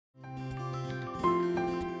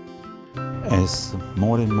As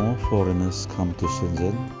more and more foreigners come to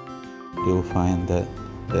Shenzhen, they will find that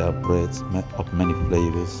there are breads of many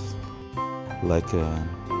flavors, like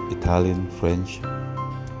Italian, French,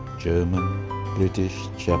 German, British,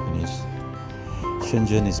 Japanese.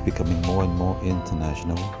 Shenzhen is becoming more and more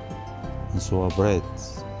international, and so are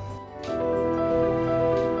breads.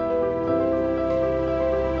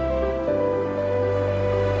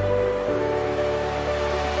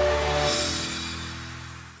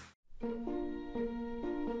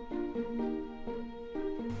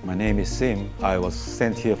 My name is Sim. I was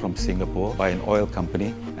sent here from Singapore by an oil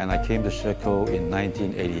company, and I came to Shekou in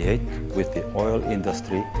 1988 with the oil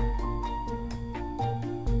industry.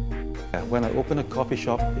 When I opened a coffee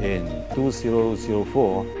shop in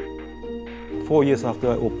 2004, 4 years after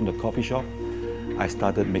I opened the coffee shop, I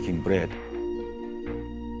started making bread.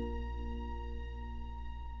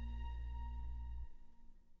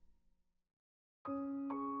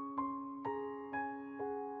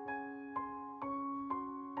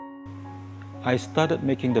 I started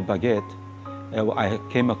making the baguette. I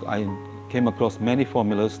came across many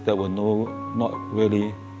formulas that were not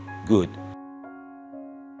really good.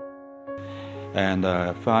 And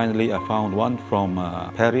finally, I found one from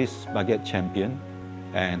Paris Baguette Champion.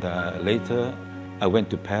 And later, I went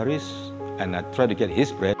to Paris and I tried to get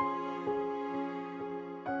his bread.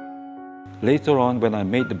 Later on, when I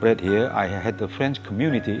made the bread here, I had the French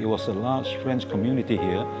community. It was a large French community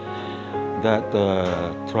here that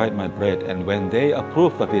tried my bread, and when they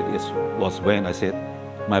approved of it, was when I said,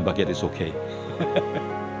 my baguette is okay.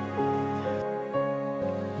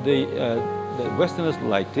 The Westerners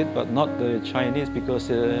liked it, but not the Chinese, because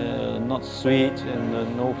not sweet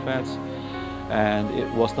and no fats, and it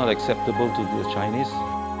was not acceptable to the Chinese.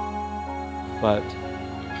 But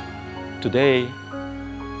today,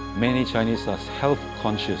 many Chinese are health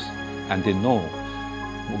conscious, and they know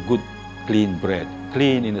good, clean bread.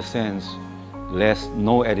 Clean in the sense,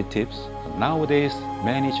 no additives. Nowadays,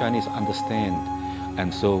 many Chinese understand,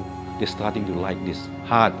 and so they're starting to like this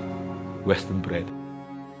hard Western bread.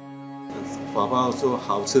 法包做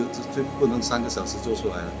好吃，就不能3个小时做出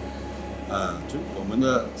来了，就我们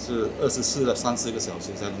的是24到30个小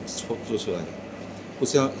时才能做出来的，不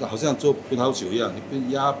像好像做葡萄酒一样，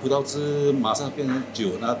你压葡萄汁马上变成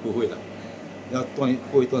酒，那不会的，要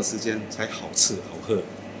过一段时间才好吃好喝。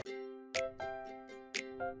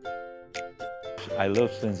 I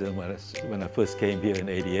loved Shenzhen when I first came here in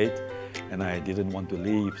 '88, and I didn't want to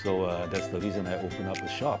leave, so that's the reason I opened up a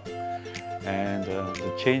shop. And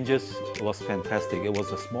the changes was fantastic. It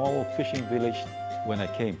was a small fishing village when I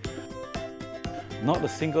came. Not a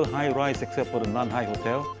single high-rise except for the Nanhai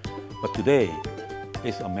Hotel, but today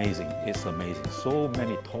it's amazing. It's amazing. So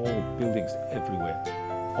many tall buildings everywhere.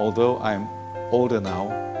 Although I'm older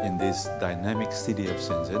now in this dynamic city of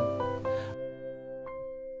Shenzhen,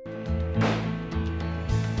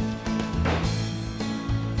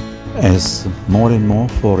 as more and more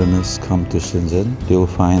foreigners come to Shenzhen, they will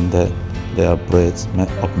find that there are breads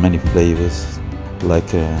of many flavors,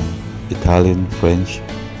 like Italian, French,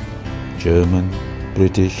 German,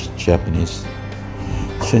 British, Japanese.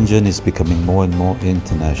 Shenzhen is becoming more and more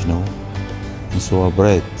international, and so are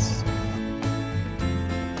breads.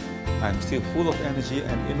 I'm still full of energy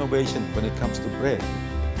and innovation when it comes to bread.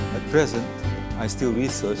 At present, I still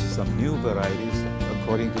research some new varieties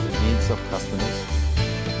according to the needs of customers,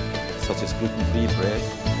 such as gluten-free bread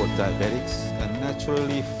for diabetics and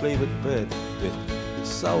naturally flavored bread with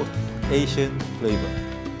South Asian flavor.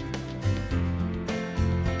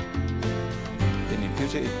 In the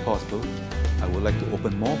future, if possible, I would like to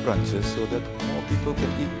open more branches so that more people can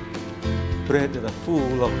eat bread that are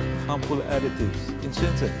full of harmful additives in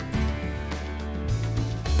Shenzhen.